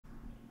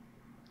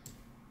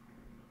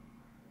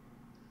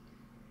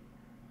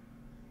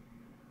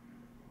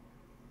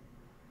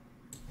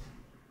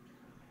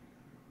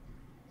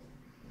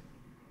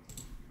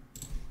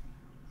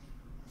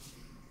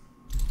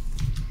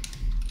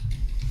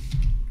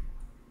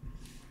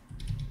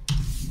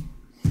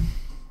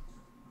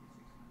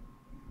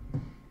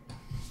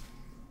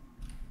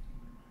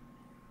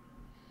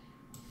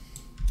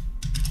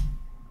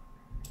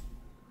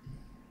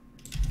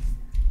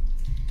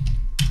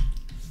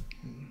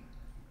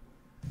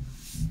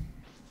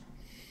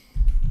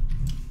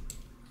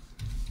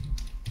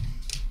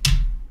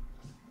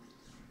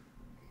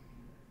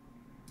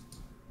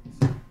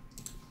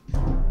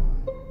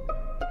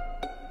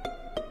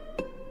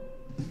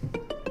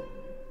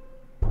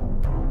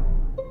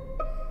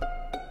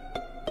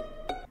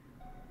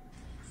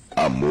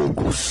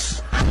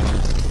Амогус.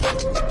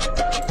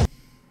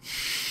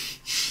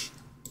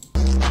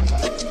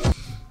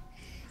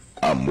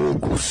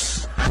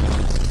 Амогус.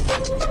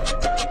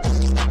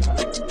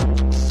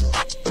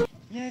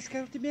 Я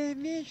искал тебя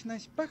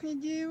вечность,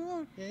 пахнет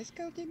Диор. Я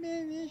искал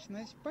тебя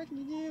вечность,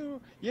 пахнет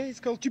Диор. Я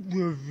искал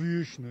тебя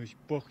вечность,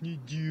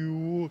 пахнет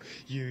Диор.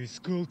 Я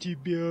искал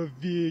тебя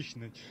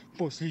вечность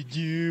после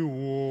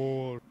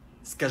Диор.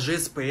 Скажи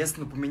СПС,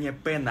 ну поменяй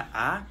П на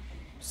А.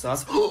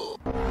 САС.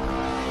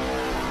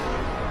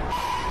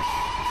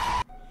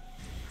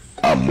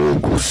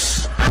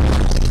 Амогус.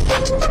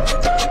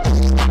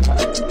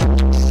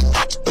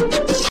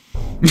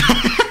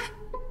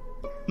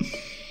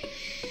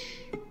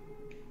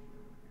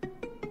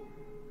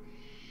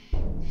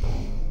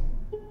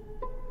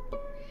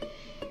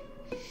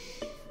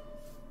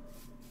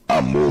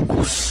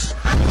 Амогус.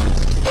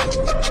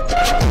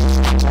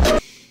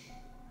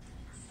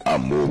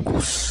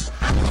 Амогус.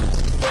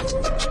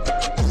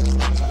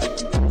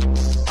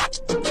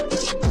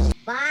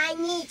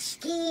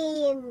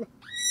 Паничкин!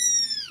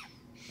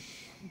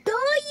 Do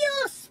you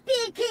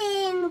speak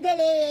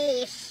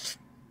English?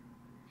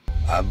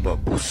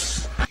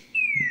 Амогус.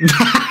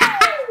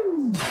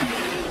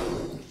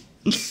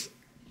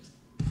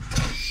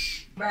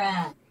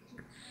 Bruh.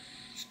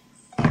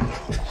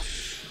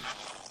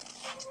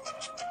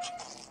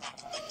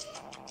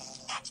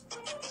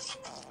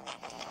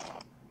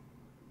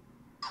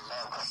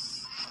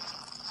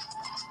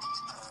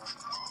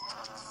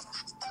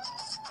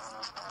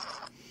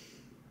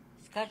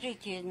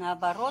 Скажите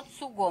наоборот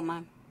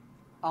сугома.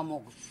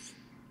 Амогус.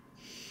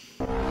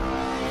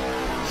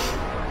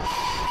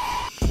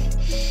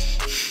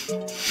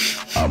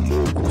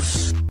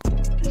 Амогус.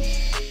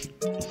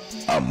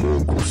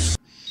 Амогус.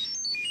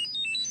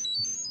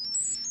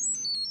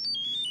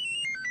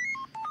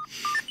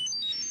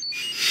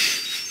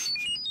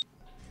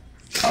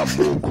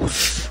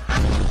 Амогус.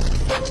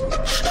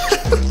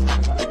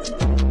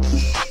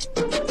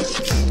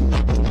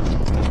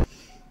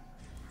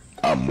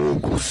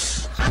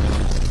 Амогус.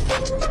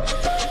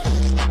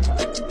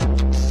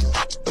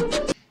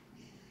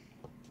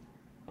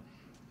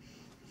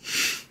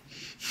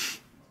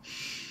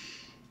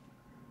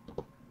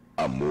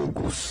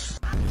 Амогус.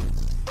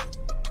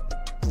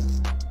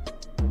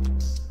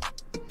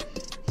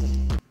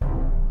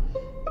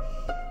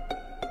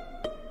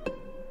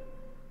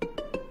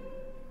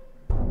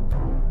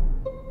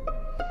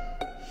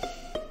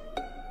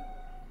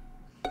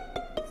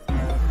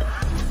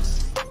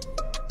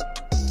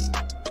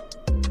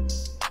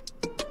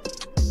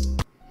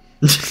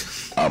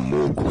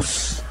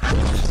 Амогус.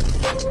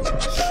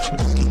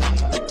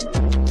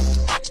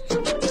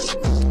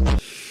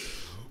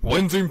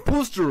 When the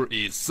imposter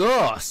is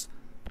us.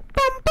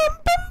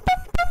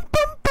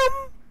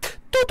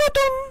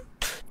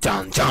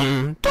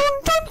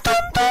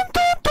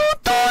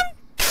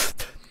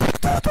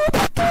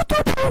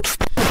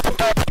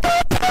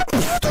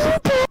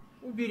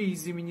 Убери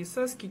из имени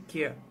Саски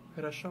Ке,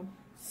 хорошо?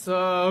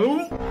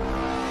 Сау.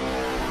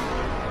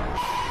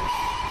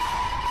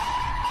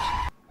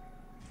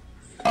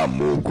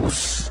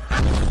 Амогус.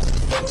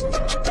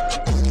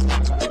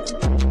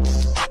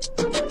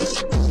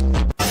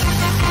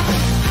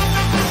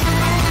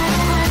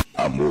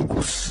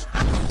 Амогус.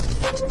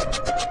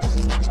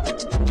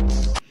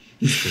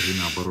 Скажи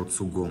наоборот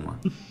сугома.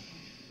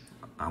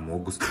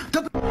 Амогус.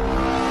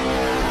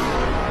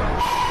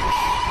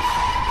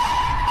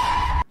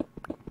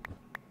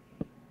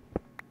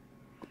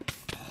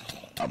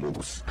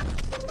 Амогус.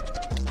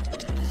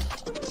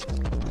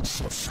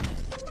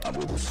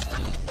 Амогус.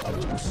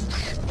 Амогус.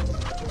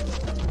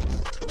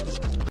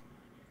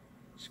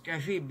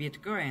 Скажи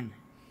биткоин,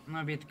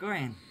 но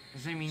биткоин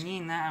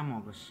замени на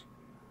Амогус.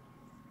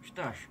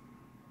 Что ж,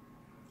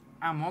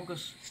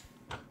 Амогус.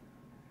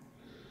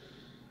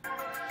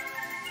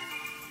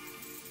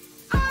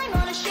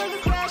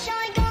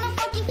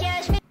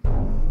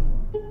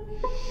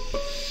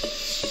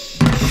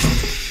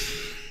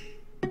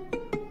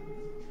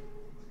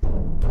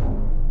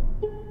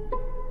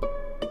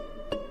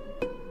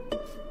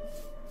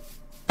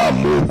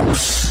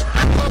 Амогус.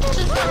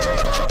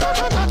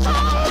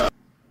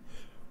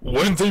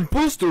 When the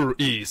imposter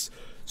is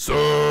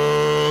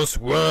sus,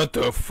 what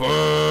the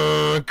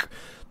fuck?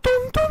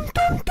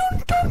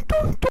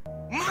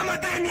 Мама,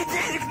 дай мне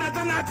денег на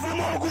донат в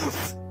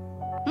Амогус!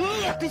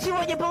 Нет, ты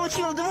сегодня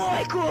получил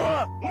двойку!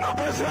 Ну,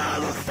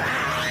 пожалуйста!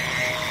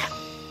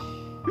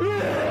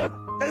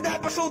 Тогда я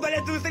пошел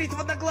удалять твою страницу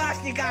в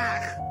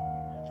Одноклассниках!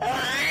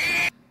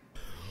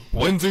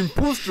 When the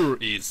imposter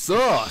is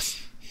us.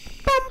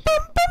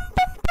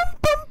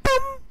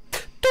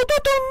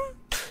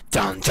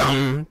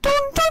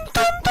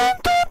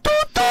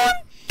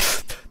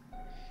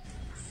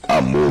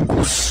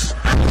 Амогус.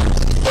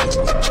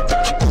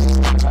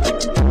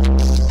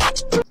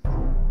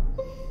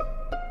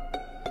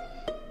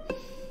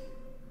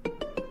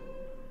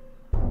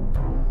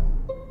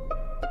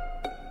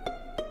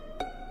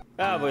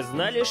 А вы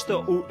знали, что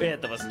у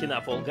этого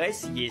скина Fall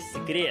Guys есть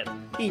секрет?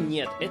 И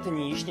нет, это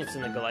не яичница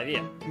на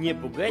голове. Не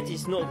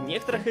пугайтесь, но в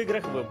некоторых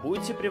играх вы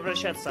будете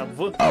превращаться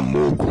в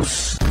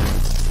Амогус.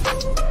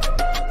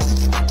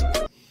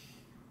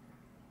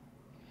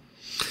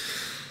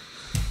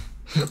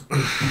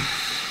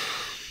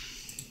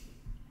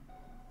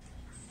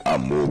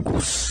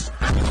 Амогус.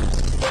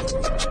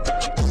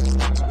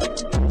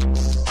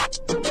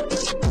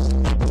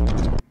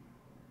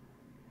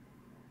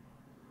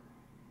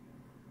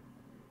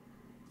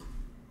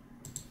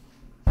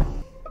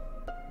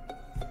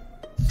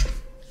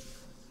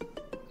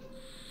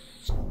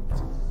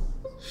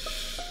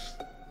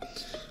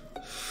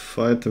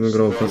 Файтом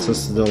игрового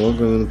процесса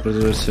диалогами на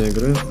производстве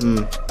игры.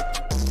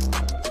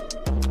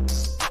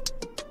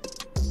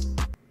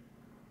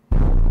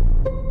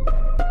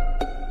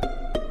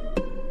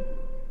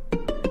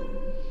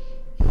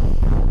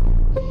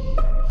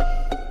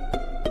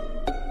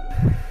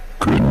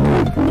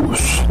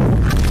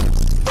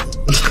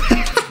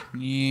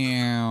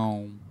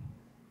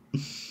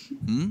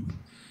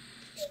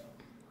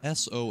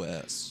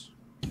 SOS.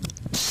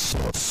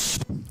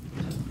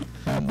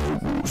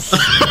 Амогус.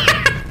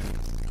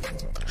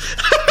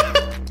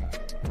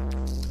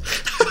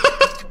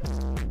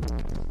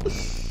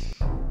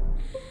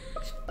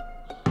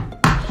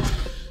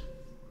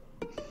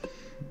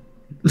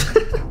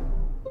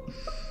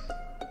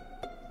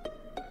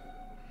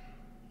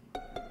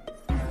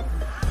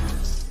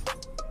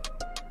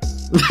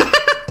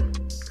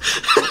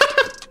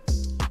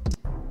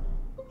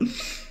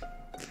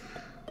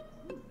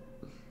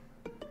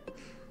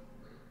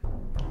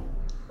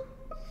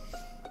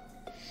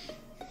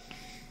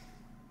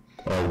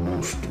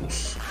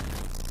 Augustus.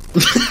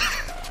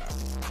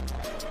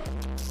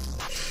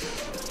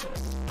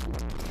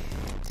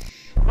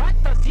 What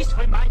does this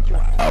remind you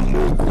of?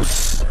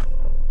 Amogos.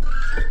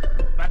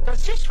 What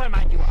does this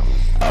remind you of?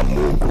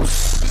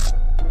 Amogos.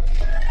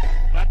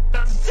 What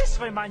does this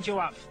remind you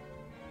of?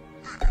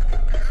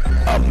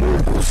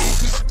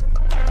 Amogos.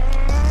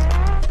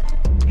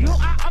 You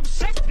are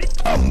obsessed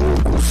with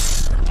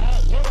Amogos.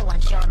 Hey, you're the one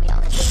showing me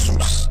all this.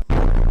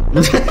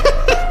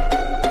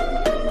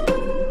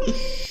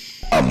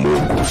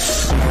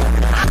 Amogos.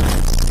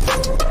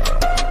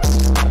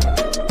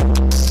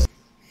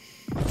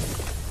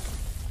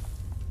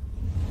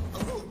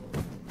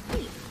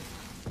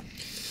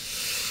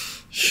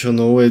 Еще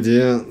новая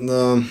идея,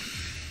 да.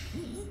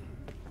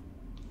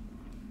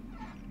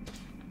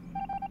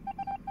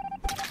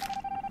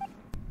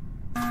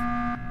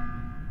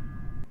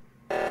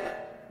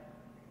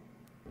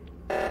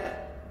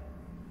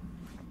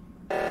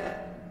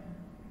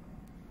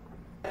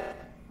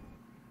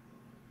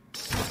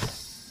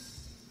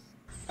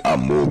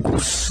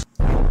 Амогус.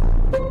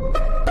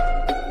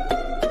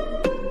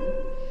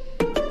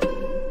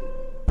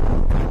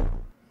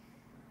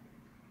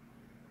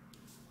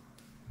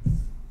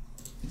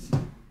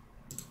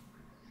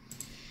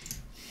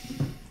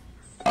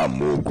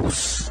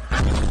 Амогус.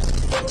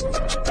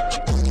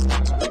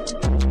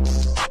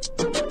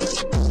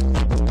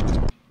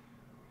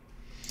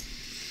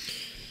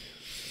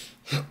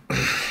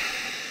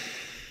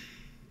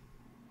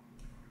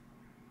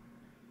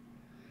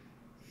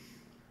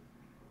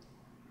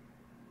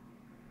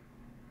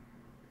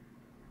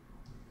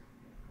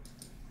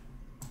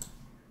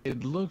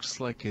 It looks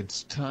like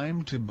it's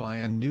time to buy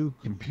a new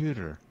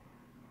computer.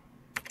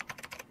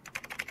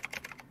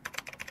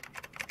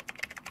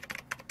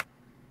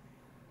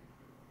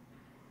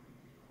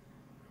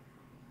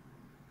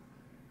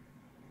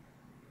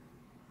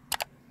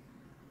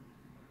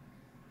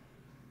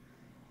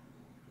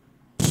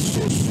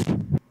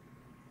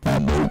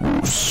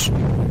 Амогус.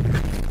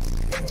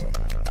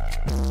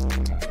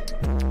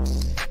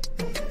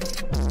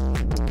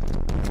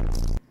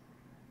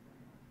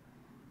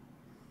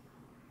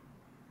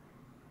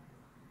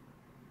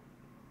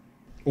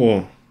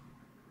 О.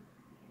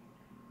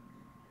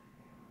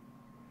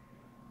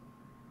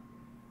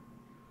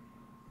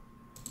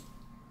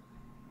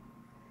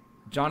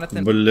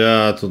 Jonathan.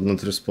 Бля, тут на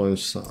 3,5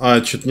 часа.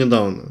 А, что-то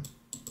недавно.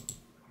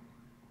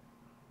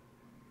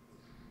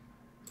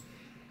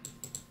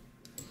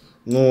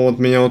 Ну, вот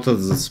меня вот это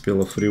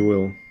зацепило, Free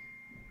Will.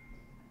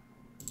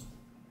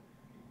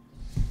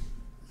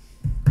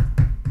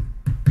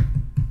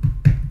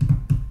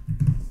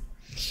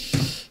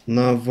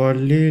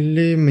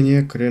 Навалили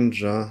мне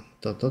кринжа.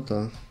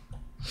 Та-та-та.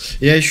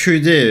 Я ищу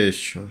идею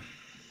еще.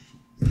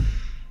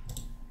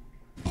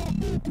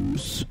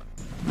 Амогус.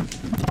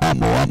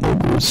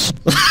 Амогус.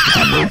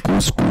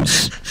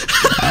 Амогус.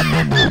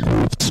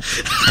 Амогус.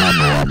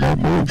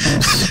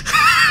 Амогус.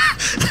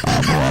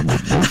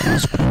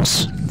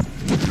 Амогус.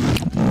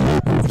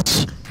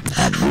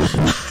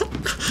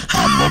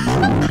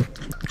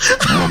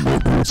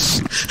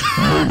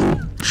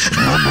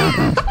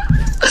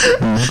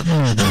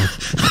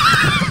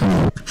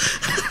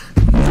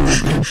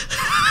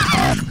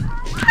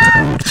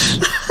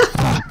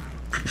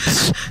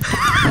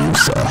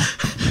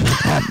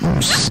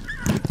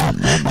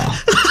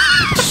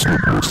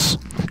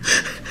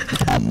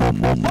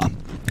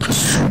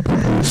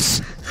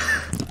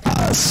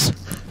 As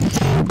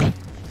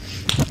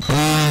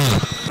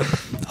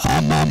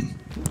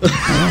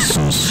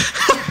Usus.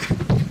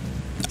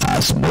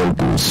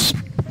 Asmogus.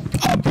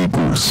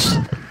 Ambigus.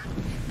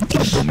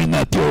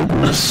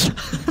 Abominatiogus.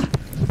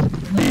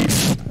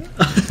 Beef.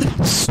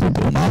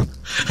 Sugoma.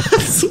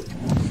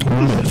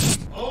 Wolf.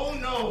 Oh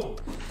no!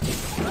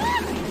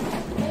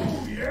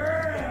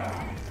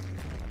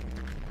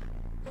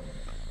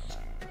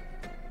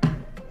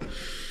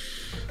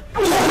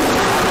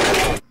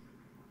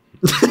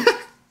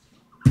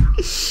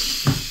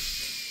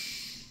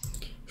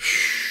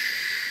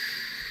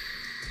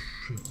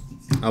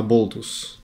 Аболтус.